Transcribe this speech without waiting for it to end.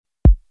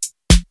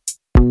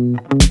Hey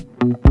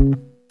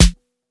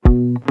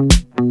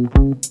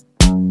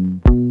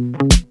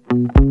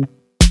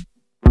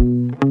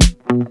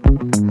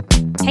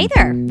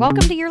there, welcome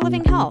to Your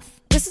Living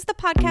Health. This is the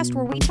podcast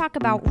where we talk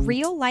about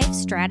real-life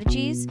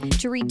strategies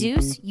to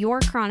reduce your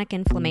chronic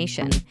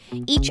inflammation.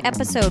 Each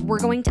episode, we're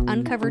going to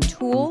uncover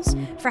tools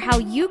for how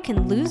you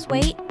can lose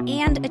weight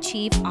and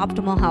achieve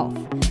optimal health.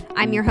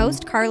 I'm your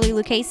host, Carly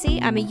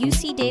Lucchese. I'm a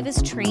UC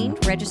Davis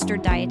trained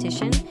registered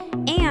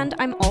dietitian, and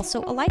I'm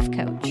also a life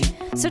coach.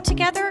 So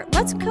together,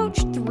 let's coach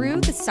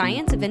through the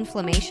science of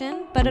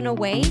inflammation, but in a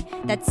way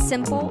that's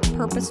simple,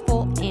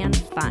 purposeful, and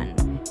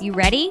fun. You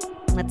ready?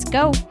 Let's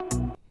go.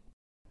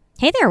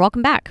 Hey there,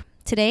 welcome back.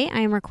 Today I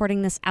am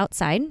recording this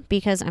outside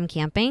because I'm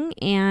camping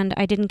and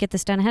I didn't get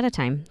this done ahead of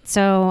time.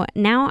 So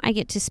now I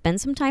get to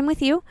spend some time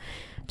with you.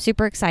 I'm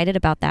super excited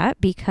about that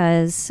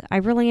because I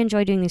really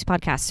enjoy doing these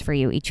podcasts for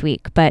you each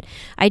week. But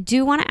I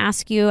do want to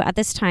ask you at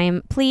this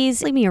time,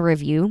 please leave me a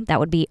review. That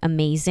would be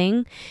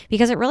amazing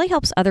because it really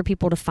helps other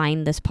people to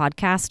find this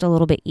podcast a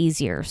little bit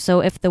easier. So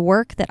if the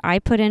work that I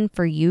put in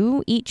for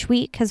you each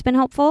week has been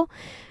helpful,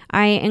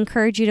 I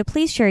encourage you to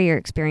please share your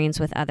experience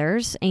with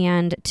others.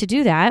 And to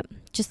do that,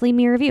 just leave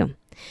me a review.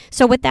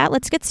 So with that,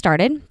 let's get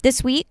started.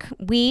 This week,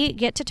 we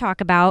get to talk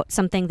about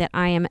something that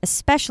I am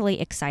especially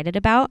excited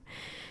about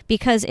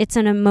because it's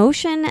an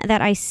emotion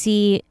that I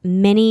see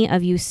many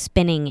of you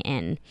spinning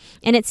in.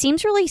 And it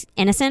seems really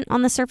innocent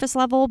on the surface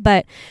level,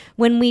 but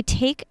when we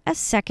take a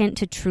second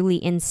to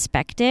truly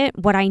inspect it,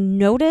 what I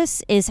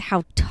notice is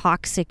how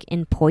toxic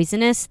and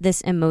poisonous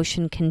this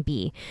emotion can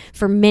be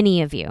for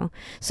many of you.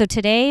 So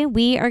today,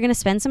 we are going to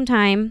spend some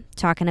time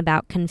talking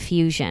about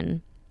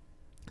confusion.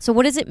 So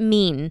what does it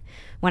mean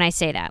when I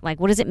say that? Like,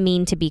 what does it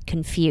mean to be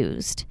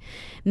confused?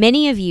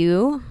 Many of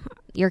you,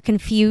 you're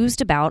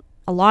confused about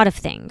a lot of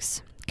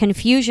things.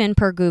 Confusion,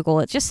 per Google,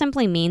 it just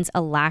simply means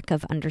a lack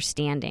of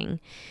understanding.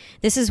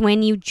 This is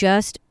when you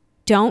just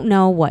don't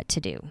know what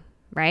to do,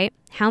 right?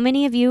 How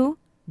many of you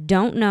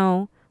don't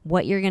know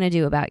what you're going to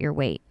do about your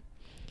weight?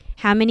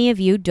 How many of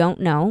you don't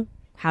know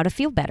how to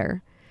feel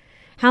better?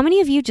 How many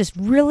of you just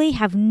really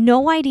have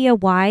no idea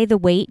why the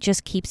weight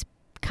just keeps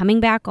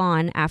coming back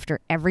on after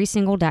every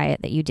single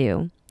diet that you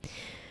do?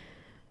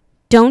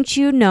 Don't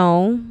you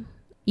know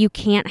you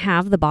can't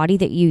have the body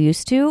that you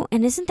used to?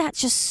 And isn't that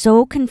just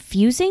so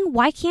confusing?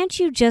 Why can't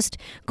you just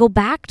go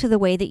back to the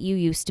way that you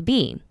used to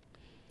be?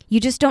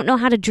 You just don't know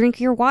how to drink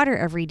your water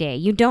every day.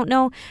 You don't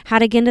know how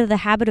to get into the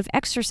habit of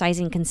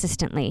exercising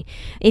consistently.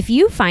 If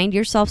you find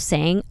yourself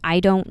saying, I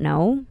don't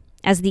know,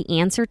 as the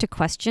answer to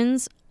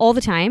questions all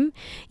the time,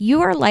 you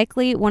are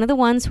likely one of the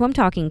ones who I'm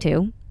talking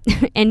to.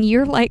 And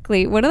you're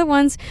likely one of the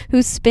ones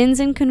who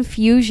spins in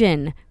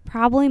confusion,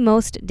 probably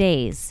most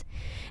days.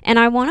 And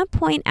I want to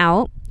point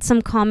out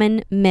some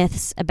common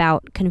myths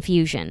about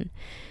confusion.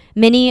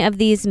 Many of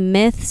these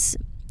myths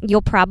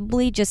you'll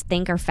probably just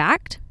think are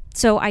fact.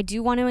 So I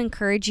do want to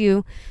encourage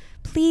you,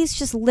 please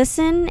just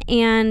listen.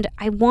 And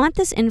I want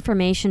this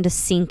information to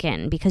sink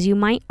in because you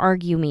might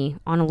argue me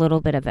on a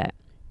little bit of it.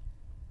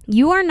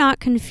 You are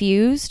not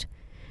confused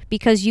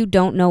because you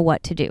don't know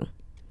what to do.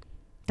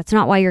 That's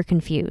not why you're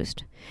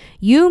confused.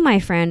 You, my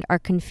friend, are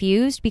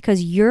confused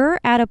because you're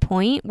at a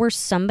point where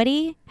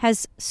somebody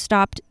has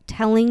stopped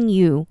telling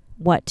you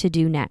what to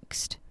do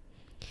next.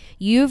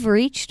 You've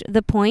reached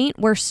the point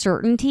where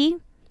certainty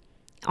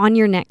on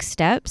your next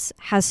steps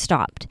has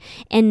stopped.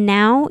 And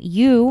now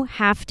you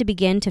have to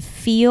begin to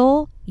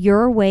feel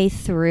your way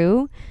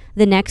through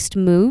the next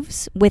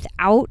moves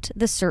without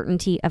the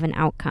certainty of an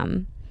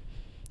outcome.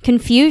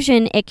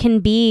 Confusion, it can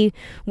be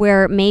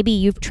where maybe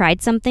you've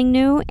tried something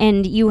new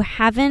and you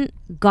haven't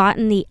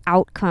gotten the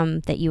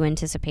outcome that you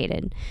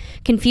anticipated.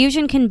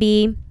 Confusion can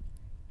be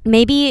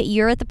maybe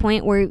you're at the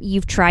point where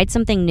you've tried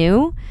something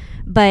new,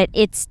 but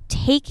it's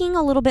taking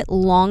a little bit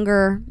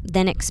longer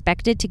than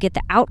expected to get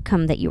the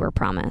outcome that you were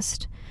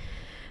promised.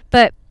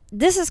 But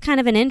this is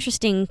kind of an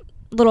interesting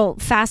little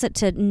facet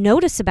to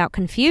notice about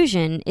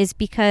confusion is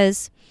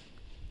because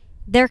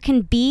there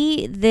can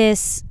be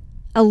this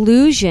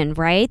illusion,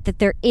 right? That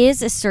there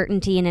is a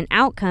certainty in an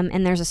outcome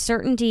and there's a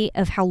certainty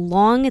of how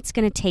long it's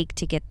going to take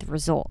to get the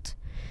result.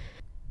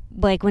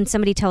 Like when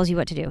somebody tells you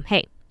what to do.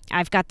 Hey,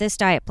 I've got this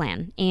diet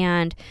plan.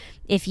 And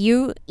if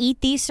you eat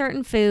these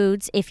certain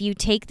foods, if you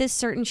take this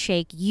certain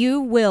shake,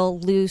 you will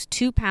lose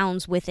 2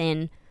 pounds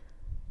within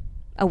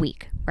a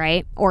week,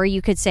 right? Or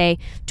you could say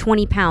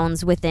 20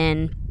 pounds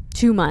within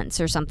 2 months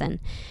or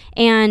something.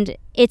 And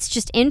it's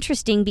just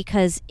interesting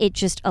because it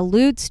just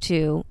alludes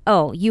to,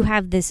 oh, you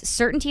have this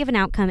certainty of an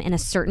outcome and a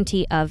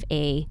certainty of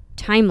a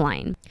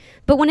timeline.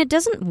 But when it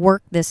doesn't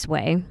work this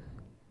way,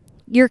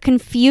 your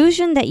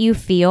confusion that you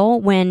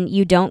feel when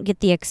you don't get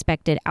the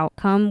expected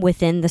outcome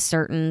within the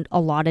certain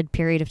allotted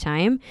period of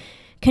time,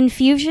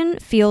 confusion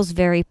feels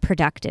very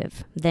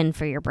productive then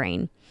for your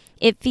brain.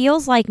 It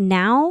feels like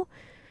now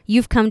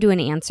you've come to an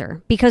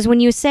answer. Because when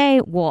you say,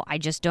 well, I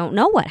just don't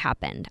know what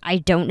happened. I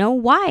don't know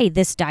why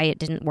this diet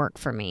didn't work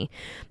for me.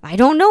 I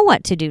don't know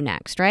what to do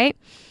next, right?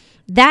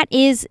 That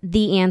is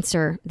the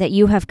answer that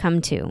you have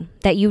come to,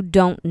 that you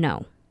don't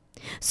know.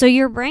 So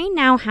your brain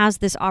now has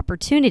this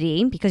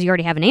opportunity, because you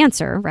already have an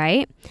answer,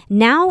 right?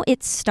 Now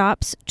it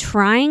stops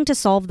trying to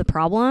solve the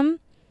problem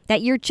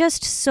that you're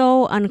just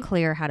so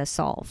unclear how to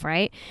solve,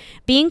 right?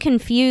 Being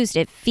confused,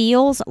 it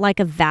feels like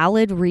a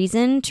valid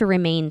reason to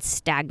remain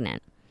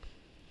stagnant.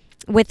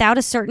 Without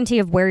a certainty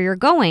of where you're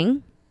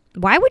going,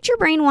 why would your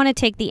brain want to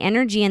take the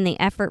energy and the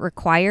effort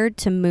required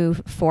to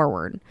move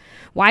forward?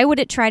 Why would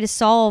it try to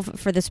solve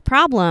for this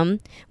problem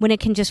when it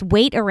can just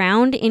wait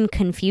around in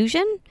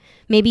confusion?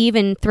 Maybe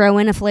even throw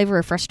in a flavor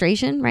of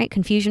frustration, right?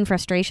 Confusion,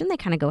 frustration, they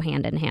kind of go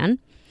hand in hand.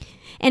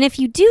 And if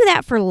you do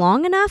that for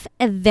long enough,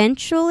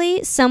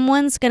 eventually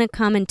someone's going to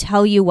come and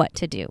tell you what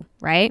to do,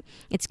 right?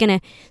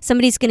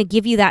 Somebody's going to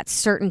give you that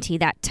certainty,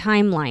 that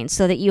timeline,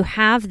 so that you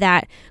have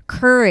that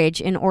courage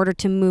in order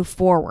to move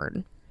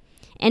forward.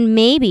 And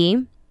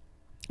maybe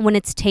when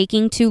it's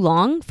taking too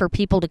long for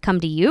people to come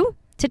to you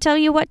to tell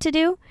you what to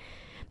do,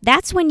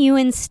 that's when you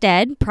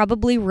instead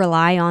probably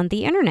rely on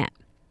the internet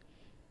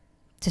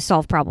to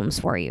solve problems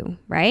for you,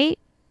 right?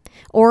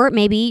 Or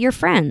maybe your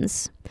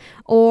friends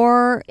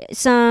or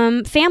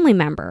some family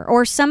member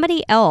or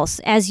somebody else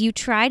as you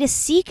try to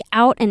seek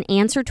out an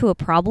answer to a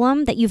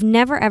problem that you've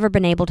never ever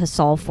been able to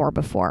solve for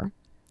before.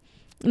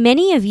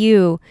 Many of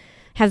you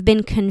have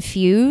been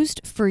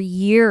confused for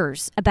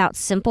years about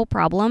simple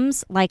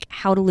problems like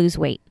how to lose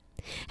weight,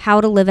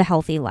 how to live a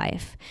healthy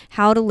life,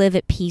 how to live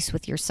at peace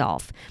with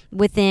yourself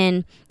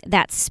within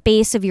that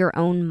space of your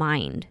own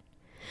mind.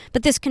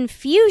 But this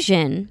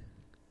confusion,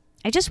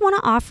 I just want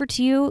to offer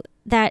to you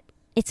that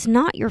it's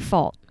not your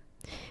fault,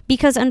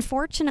 because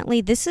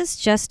unfortunately, this is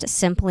just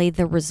simply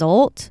the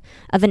result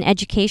of an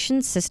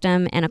education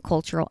system and a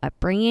cultural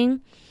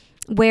upbringing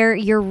where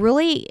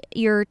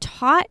you're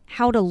taught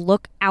how to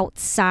look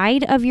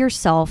outside of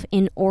yourself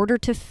in order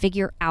to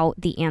figure out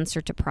the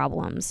answer to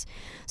problems.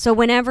 So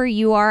whenever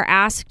you are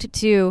asked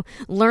to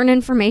learn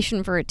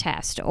information for a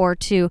test or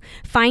to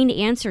find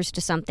answers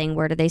to something,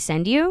 where do they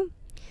send you?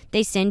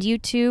 They send you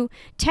to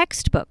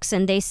textbooks,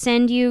 and they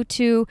send you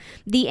to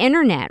the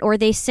internet, or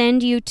they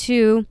send you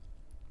to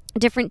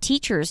different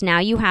teachers. Now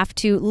you have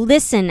to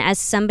listen as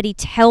somebody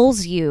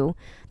tells you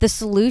the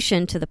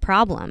solution to the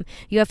problem.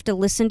 You have to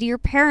listen to your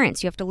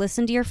parents. You have to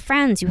listen to your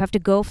friends. You have to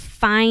go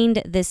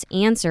find this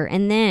answer,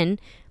 and then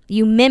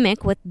you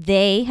mimic what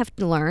they have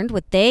learned,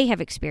 what they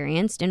have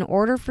experienced in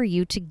order for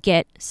you to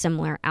get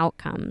similar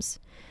outcomes.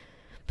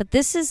 But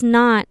this is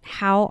not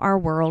how our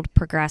world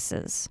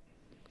progresses.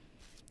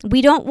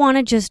 We don't want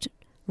to just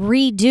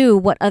redo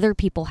what other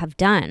people have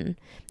done.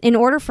 In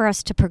order for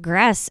us to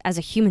progress as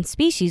a human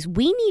species,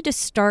 we need to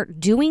start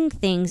doing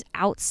things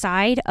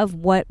outside of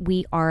what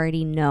we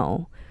already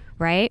know,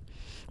 right?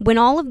 When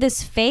all of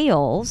this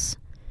fails,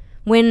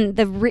 when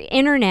the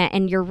internet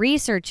and your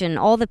research and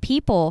all the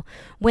people,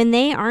 when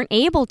they aren't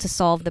able to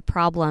solve the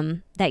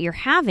problem that you're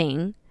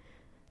having,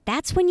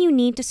 that's when you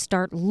need to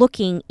start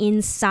looking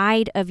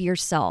inside of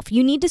yourself.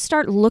 You need to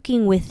start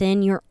looking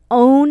within your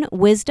own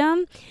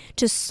wisdom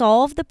to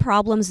solve the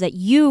problems that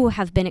you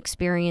have been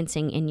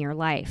experiencing in your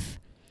life.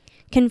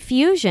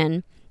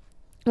 Confusion,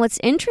 what's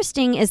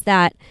interesting is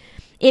that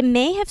it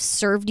may have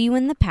served you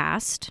in the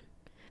past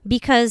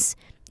because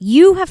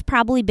you have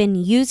probably been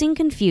using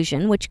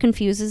confusion, which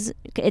confuses,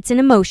 it's an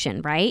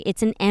emotion, right?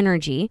 It's an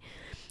energy.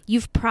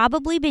 You've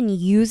probably been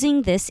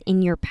using this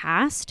in your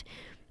past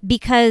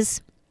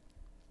because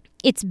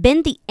it's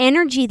been the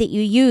energy that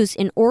you use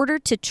in order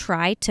to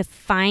try to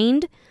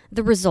find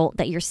the result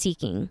that you're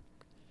seeking.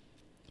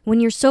 When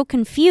you're so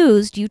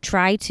confused, you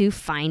try to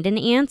find an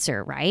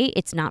answer, right?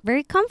 It's not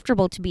very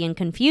comfortable to be in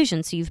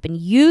confusion, so you've been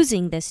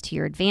using this to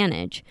your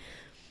advantage.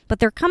 But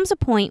there comes a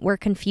point where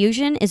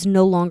confusion is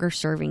no longer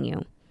serving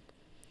you.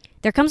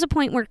 There comes a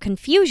point where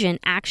confusion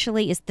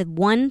actually is the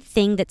one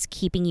thing that's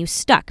keeping you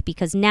stuck,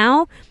 because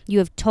now you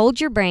have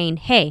told your brain,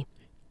 hey,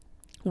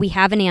 we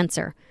have an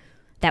answer,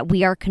 that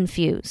we are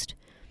confused.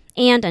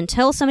 And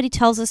until somebody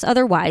tells us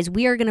otherwise,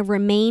 we are going to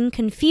remain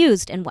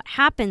confused. And what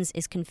happens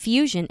is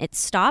confusion, it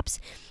stops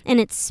and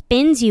it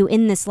spins you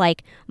in this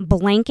like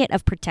blanket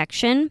of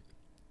protection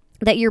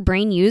that your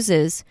brain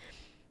uses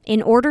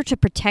in order to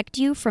protect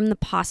you from the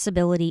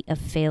possibility of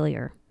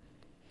failure.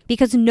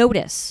 Because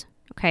notice,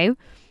 okay,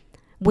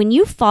 when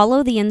you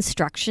follow the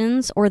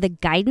instructions or the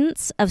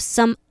guidance of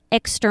some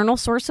external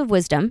source of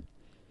wisdom,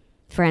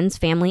 friends,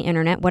 family,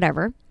 internet,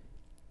 whatever,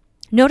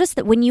 notice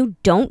that when you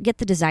don't get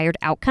the desired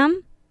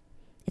outcome,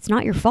 it's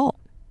not your fault,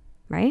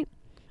 right?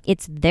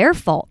 It's their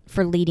fault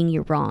for leading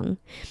you wrong.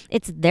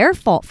 It's their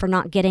fault for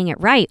not getting it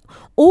right.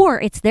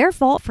 Or it's their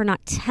fault for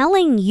not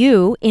telling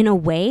you in a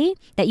way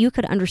that you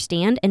could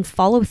understand and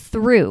follow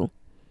through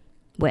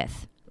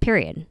with,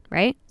 period,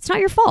 right? It's not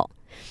your fault.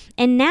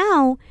 And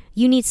now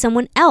you need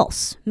someone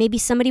else, maybe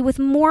somebody with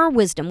more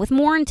wisdom, with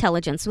more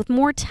intelligence, with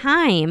more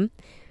time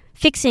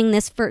fixing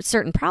this for a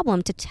certain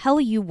problem to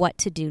tell you what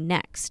to do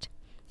next.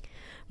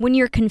 When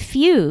you're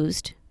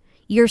confused,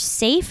 you're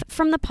safe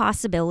from the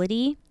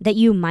possibility that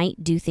you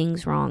might do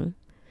things wrong,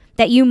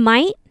 that you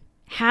might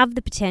have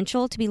the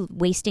potential to be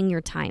wasting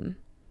your time.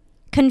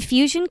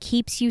 Confusion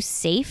keeps you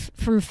safe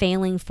from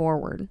failing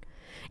forward.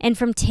 and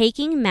from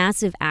taking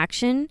massive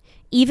action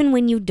even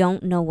when you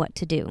don't know what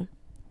to do.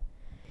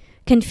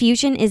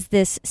 Confusion is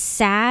this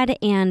sad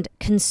and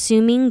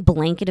consuming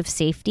blanket of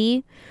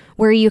safety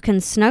where you can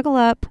snuggle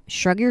up,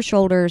 shrug your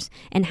shoulders,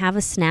 and have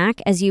a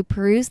snack as you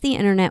peruse the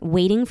internet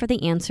waiting for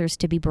the answers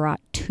to be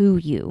brought to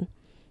you.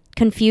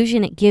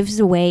 Confusion, it gives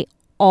away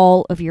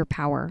all of your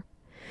power.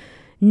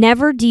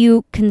 Never do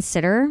you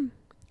consider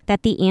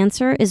that the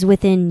answer is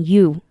within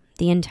you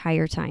the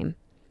entire time.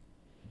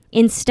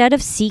 Instead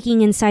of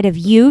seeking inside of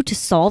you to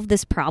solve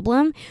this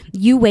problem,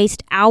 you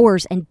waste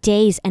hours and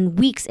days and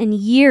weeks and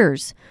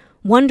years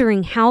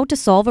wondering how to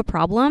solve a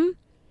problem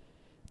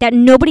that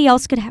nobody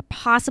else could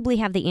possibly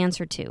have the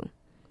answer to,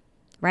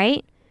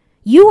 right?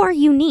 You are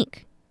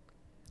unique.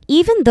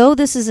 Even though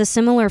this is a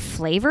similar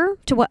flavor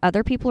to what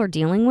other people are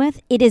dealing with,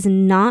 it is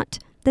not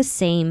the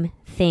same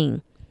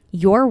thing.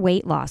 Your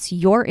weight loss,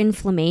 your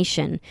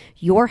inflammation,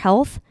 your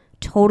health,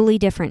 totally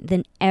different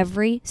than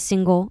every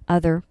single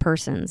other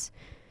person's.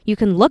 You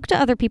can look to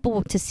other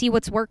people to see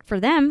what's worked for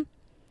them,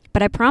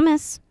 but I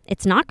promise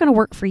it's not going to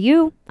work for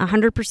you.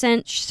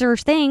 100% sure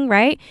thing,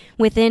 right?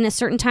 Within a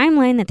certain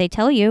timeline that they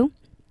tell you.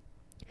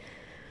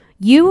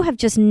 You have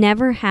just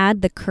never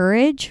had the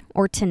courage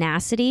or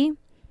tenacity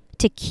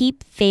to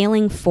keep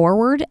failing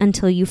forward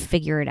until you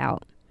figure it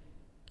out.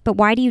 But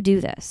why do you do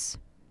this?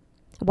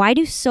 Why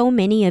do so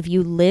many of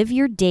you live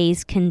your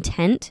days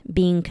content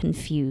being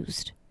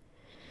confused?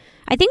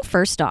 I think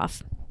first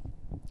off,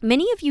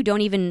 many of you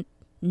don't even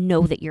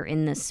know that you're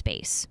in this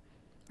space,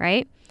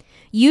 right?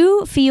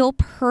 You feel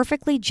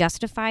perfectly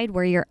justified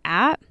where you're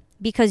at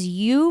because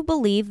you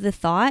believe the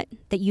thought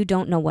that you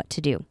don't know what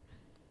to do.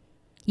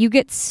 You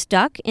get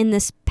stuck in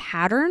this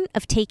pattern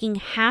of taking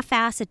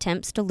half-ass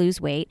attempts to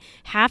lose weight,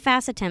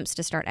 half-ass attempts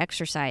to start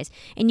exercise,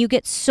 and you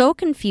get so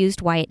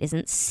confused why it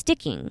isn't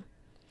sticking.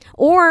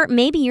 Or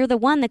maybe you're the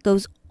one that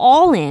goes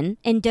all in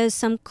and does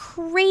some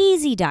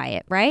crazy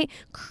diet, right?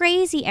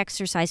 Crazy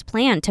exercise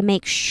plan to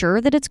make sure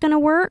that it's going to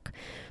work,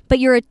 but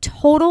you're a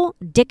total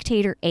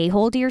dictator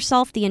a-hole to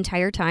yourself the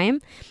entire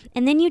time,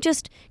 and then you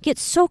just get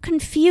so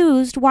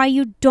confused why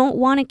you don't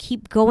want to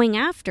keep going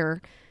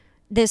after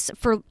this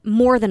for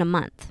more than a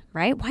month,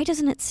 right? Why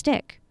doesn't it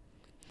stick?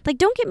 Like,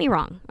 don't get me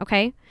wrong,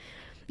 okay?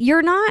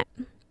 You're not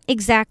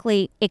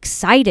exactly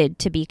excited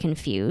to be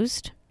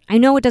confused. I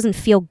know it doesn't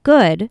feel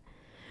good,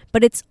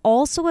 but it's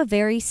also a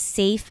very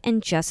safe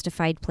and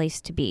justified place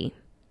to be.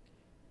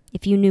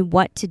 If you knew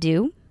what to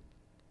do,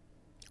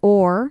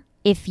 or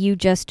if you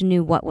just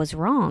knew what was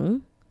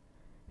wrong,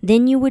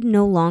 then you would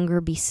no longer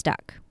be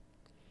stuck.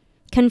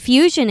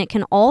 Confusion, it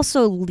can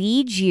also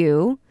lead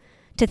you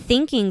to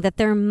thinking that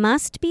there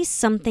must be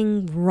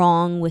something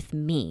wrong with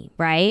me,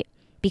 right?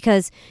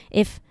 Because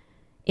if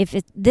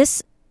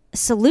this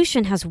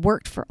solution has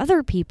worked for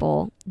other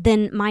people,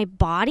 then my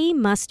body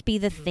must be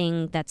the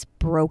thing that's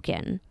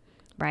broken,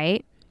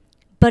 right?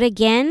 But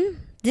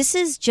again, this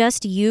is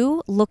just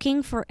you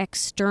looking for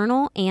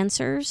external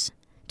answers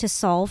to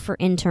solve for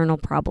internal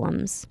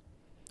problems.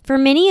 For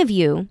many of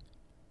you,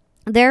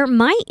 there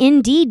might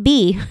indeed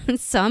be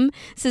some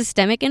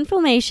systemic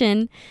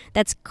inflammation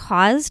that's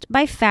caused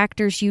by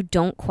factors you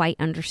don't quite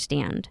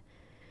understand,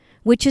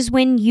 which is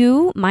when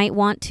you might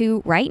want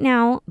to, right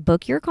now,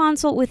 book your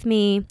consult with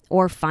me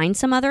or find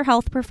some other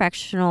health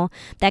professional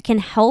that can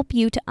help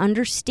you to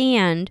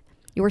understand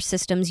your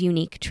system's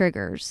unique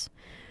triggers.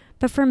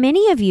 But for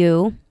many of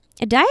you,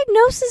 a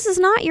diagnosis is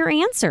not your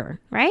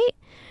answer, right?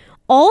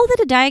 All that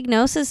a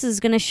diagnosis is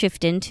going to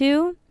shift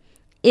into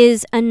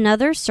is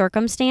another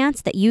circumstance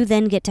that you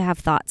then get to have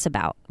thoughts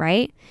about,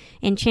 right?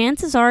 And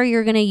chances are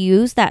you're going to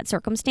use that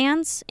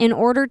circumstance in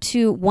order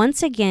to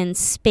once again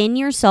spin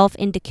yourself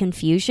into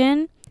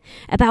confusion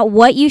about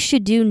what you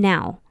should do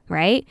now,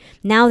 right?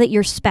 Now that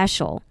you're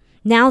special,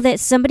 now that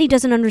somebody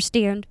doesn't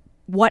understand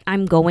what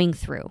I'm going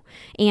through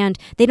and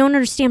they don't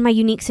understand my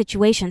unique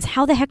situations.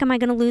 How the heck am I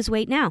going to lose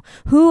weight now?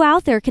 Who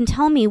out there can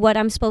tell me what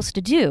I'm supposed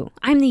to do?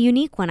 I'm the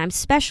unique one. I'm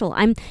special.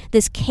 I'm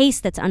this case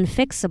that's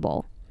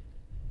unfixable.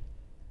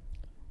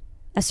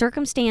 A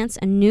circumstance,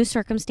 a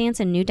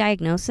new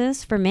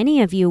diagnosis for many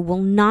of you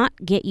will not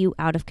get you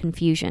out of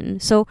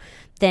confusion. So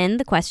then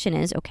the question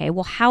is, okay,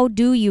 well, how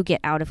do you get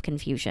out of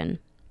confusion?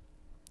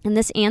 And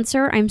this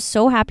answer, I'm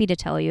so happy to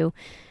tell you,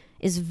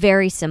 is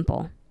very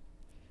simple.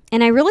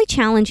 And I really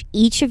challenge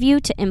each of you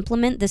to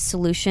implement this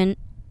solution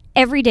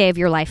every day of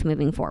your life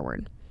moving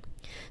forward.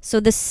 So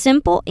the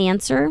simple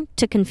answer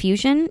to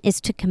confusion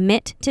is to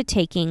commit to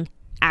taking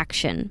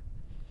action.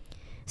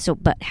 So,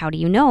 but how do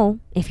you know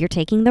if you're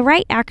taking the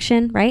right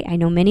action, right? I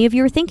know many of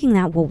you are thinking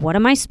that, well, what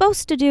am I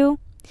supposed to do?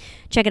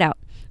 Check it out.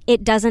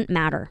 It doesn't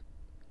matter.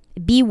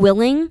 Be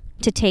willing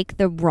to take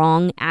the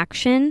wrong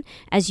action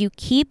as you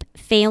keep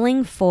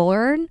failing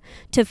forward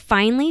to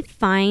finally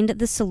find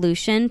the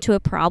solution to a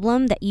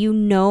problem that you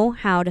know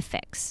how to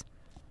fix.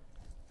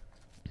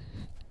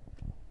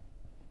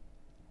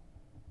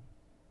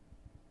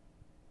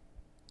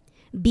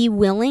 Be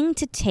willing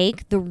to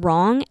take the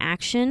wrong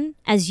action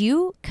as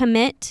you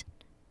commit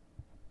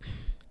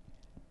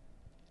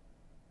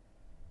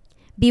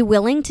Be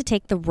willing to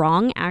take the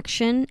wrong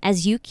action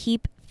as you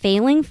keep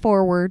failing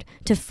forward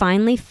to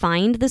finally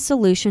find the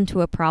solution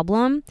to a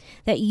problem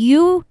that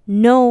you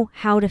know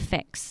how to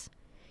fix.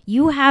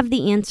 You have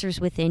the answers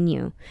within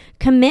you.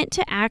 Commit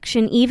to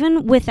action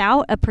even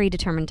without a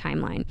predetermined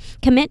timeline.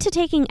 Commit to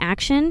taking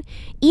action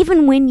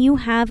even when you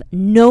have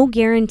no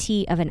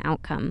guarantee of an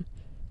outcome.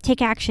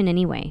 Take action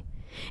anyway.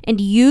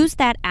 And use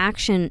that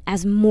action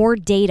as more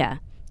data.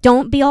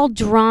 Don't be all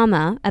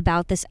drama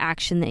about this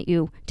action that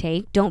you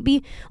take. Don't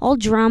be all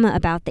drama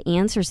about the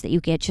answers that you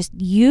get. Just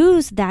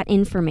use that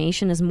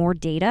information as more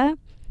data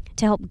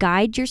to help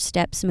guide your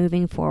steps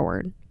moving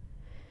forward.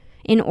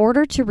 In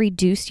order to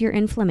reduce your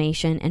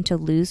inflammation and to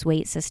lose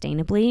weight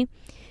sustainably,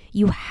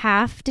 you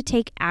have to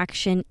take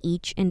action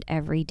each and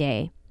every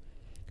day.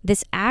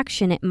 This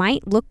action, it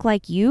might look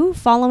like you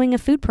following a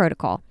food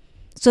protocol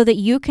so that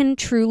you can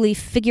truly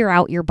figure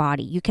out your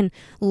body. You can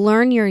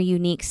learn your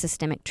unique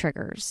systemic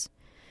triggers.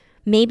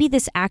 Maybe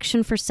this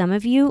action for some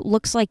of you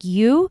looks like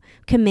you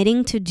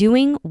committing to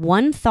doing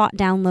one thought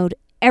download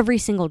every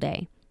single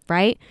day,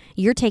 right?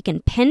 You're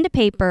taking pen to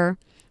paper.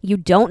 You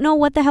don't know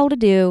what the hell to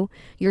do.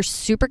 You're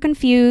super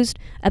confused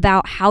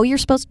about how you're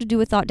supposed to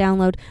do a thought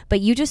download,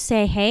 but you just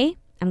say, hey,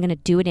 I'm going to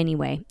do it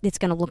anyway. It's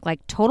going to look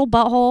like total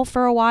butthole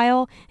for a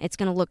while. It's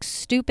going to look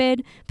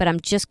stupid, but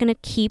I'm just going to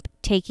keep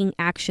taking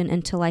action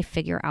until I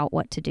figure out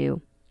what to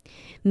do.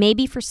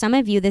 Maybe for some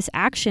of you, this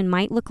action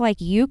might look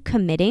like you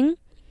committing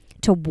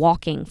to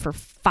walking for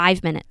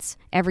 5 minutes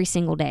every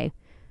single day.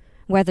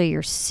 Whether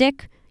you're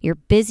sick, you're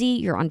busy,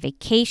 you're on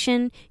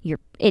vacation,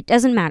 it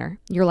doesn't matter.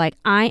 You're like,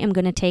 I am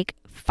going to take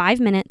 5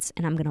 minutes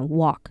and I'm going to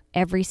walk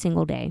every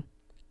single day.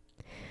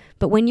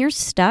 But when you're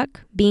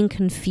stuck being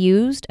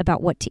confused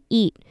about what to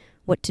eat,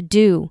 what to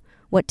do,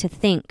 what to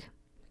think,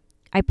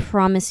 I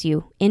promise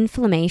you,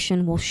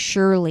 inflammation will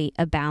surely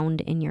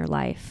abound in your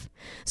life.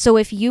 So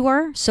if you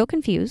are so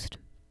confused,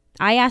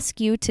 I ask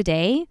you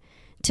today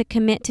to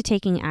commit to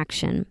taking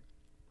action.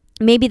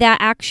 Maybe that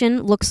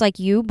action looks like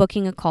you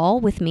booking a call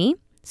with me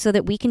so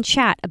that we can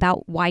chat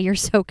about why you're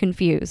so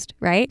confused,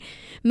 right?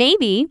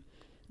 Maybe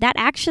that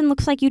action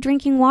looks like you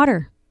drinking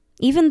water,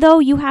 even though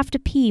you have to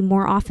pee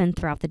more often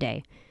throughout the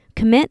day.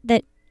 Commit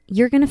that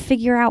you're going to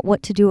figure out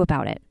what to do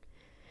about it.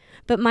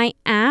 But my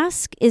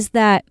ask is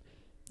that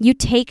you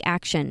take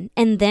action.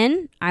 And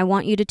then I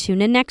want you to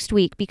tune in next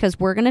week because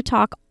we're going to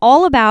talk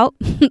all about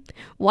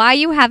why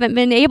you haven't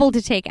been able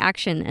to take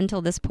action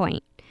until this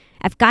point.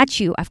 I've got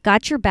you. I've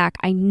got your back.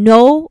 I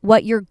know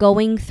what you're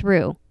going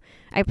through.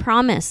 I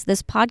promise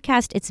this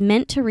podcast, it's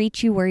meant to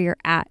reach you where you're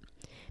at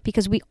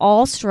because we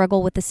all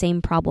struggle with the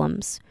same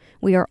problems.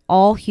 We are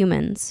all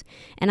humans.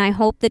 And I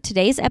hope that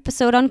today's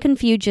episode on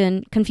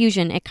confusion,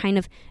 it kind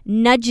of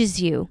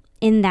nudges you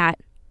in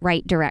that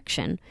right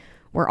direction.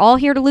 We're all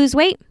here to lose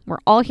weight. We're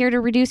all here to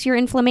reduce your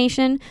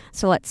inflammation.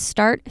 So let's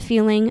start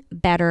feeling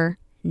better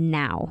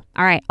now.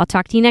 All right. I'll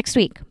talk to you next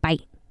week. Bye.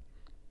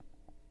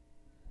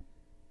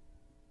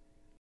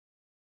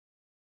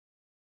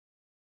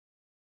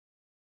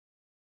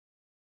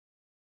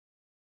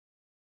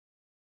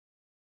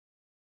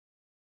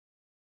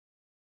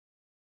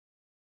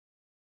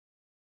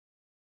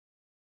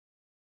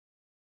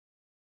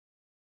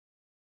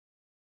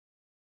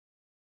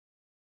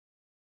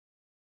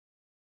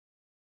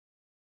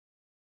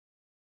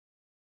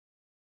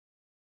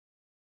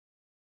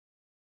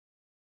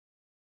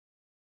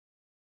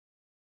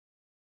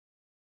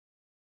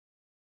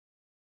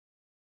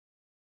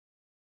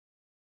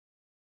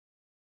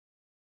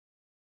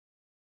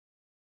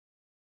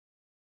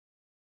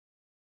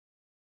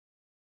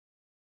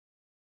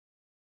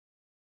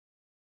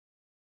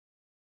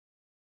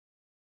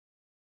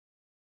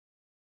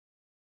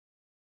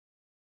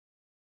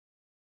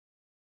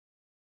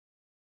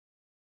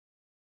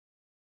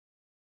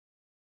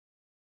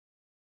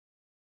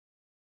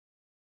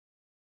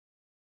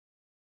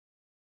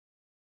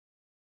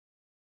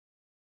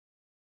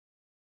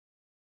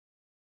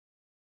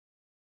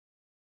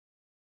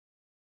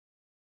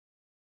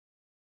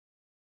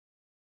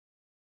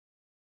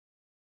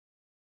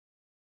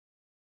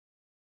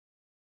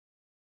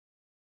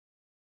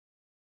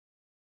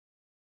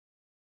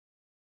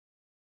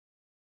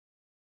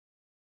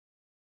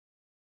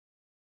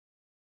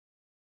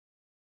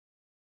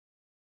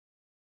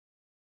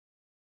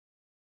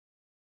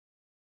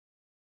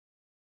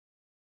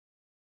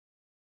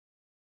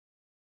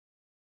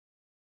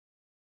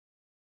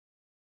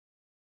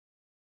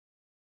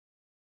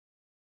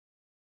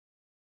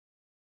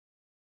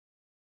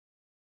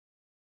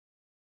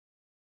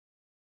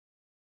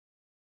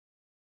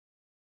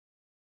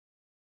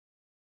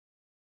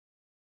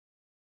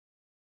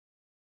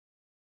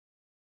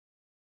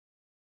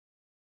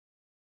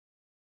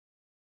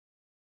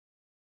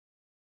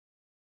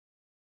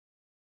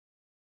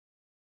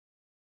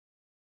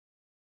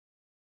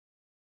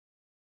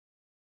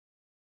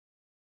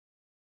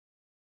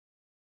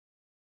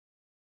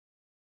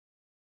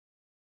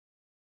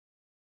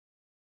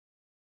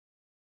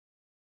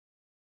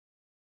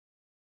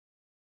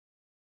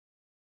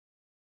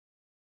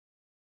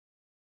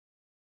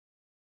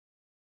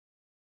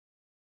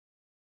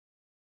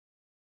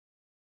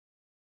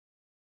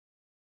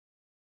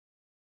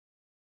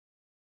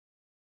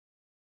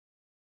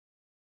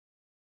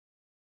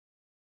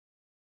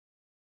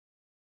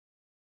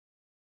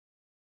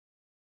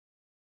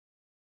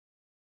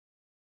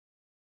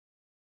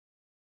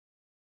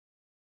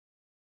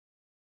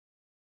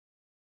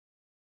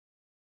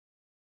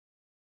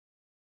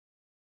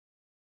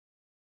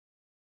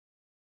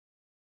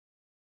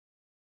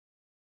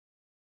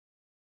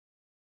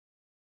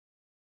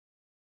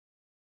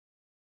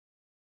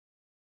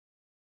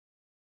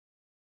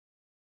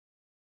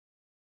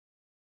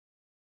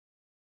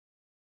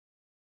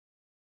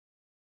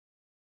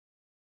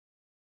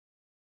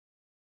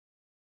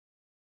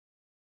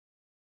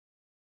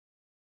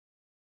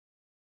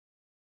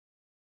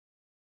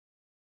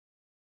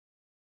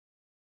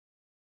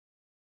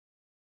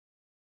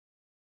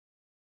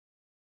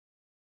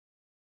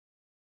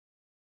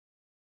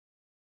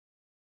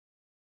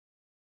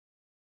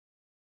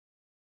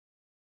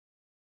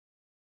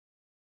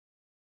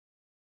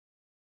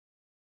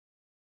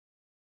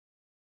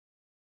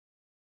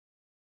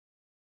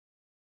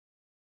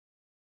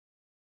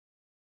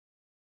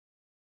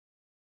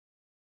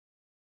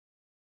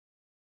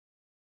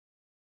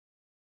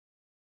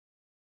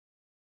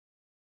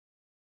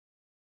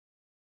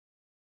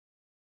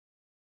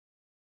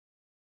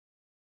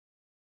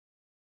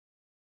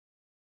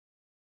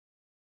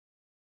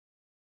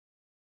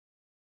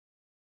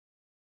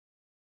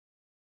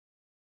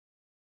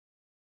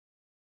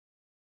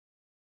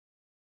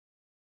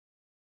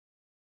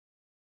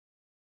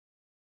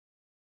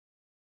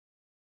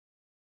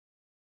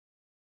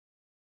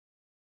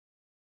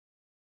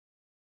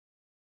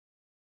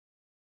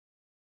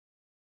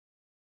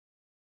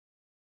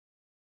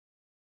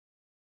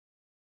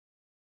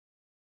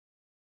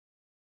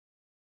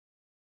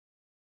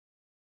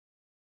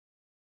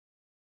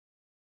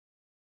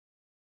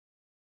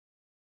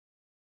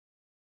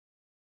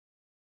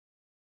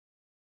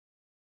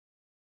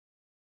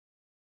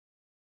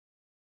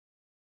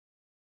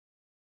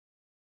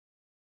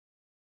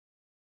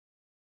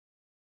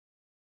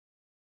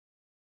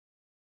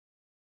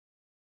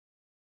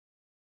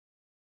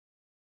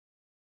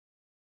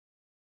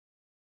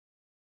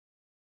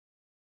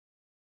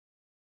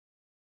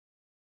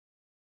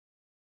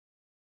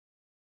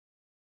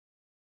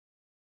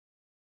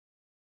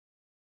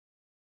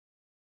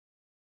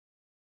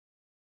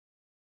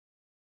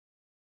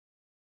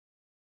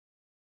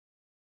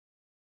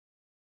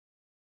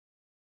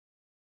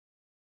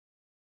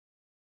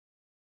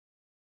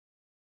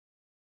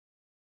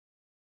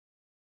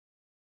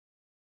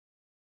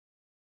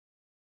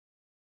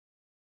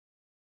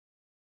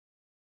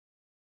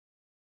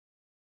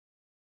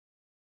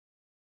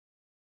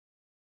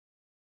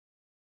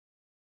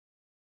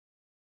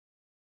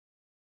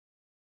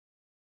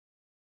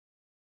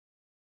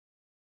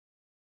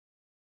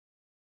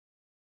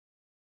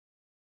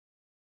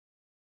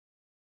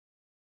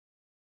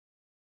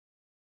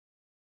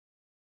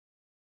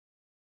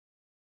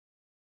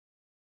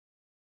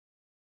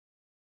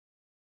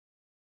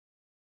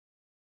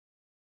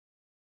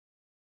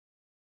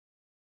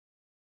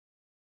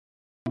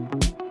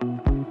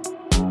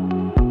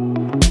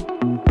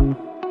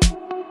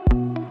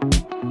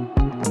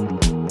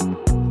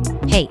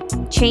 Hey,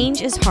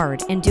 change is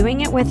hard, and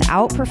doing it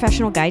without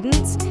professional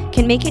guidance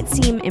can make it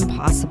seem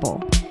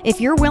impossible. If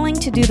you're willing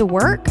to do the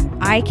work,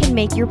 I can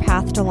make your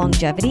path to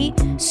longevity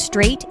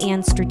straight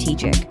and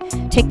strategic.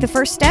 Take the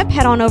first step,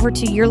 head on over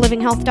to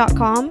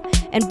yourlivinghealth.com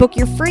and book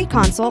your free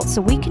consult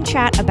so we can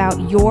chat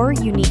about your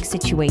unique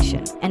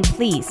situation. And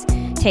please,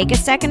 take a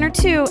second or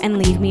two and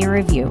leave me a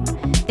review.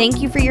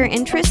 Thank you for your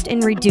interest in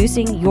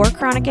reducing your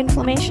chronic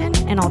inflammation,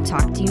 and I'll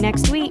talk to you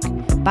next week.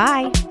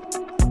 Bye.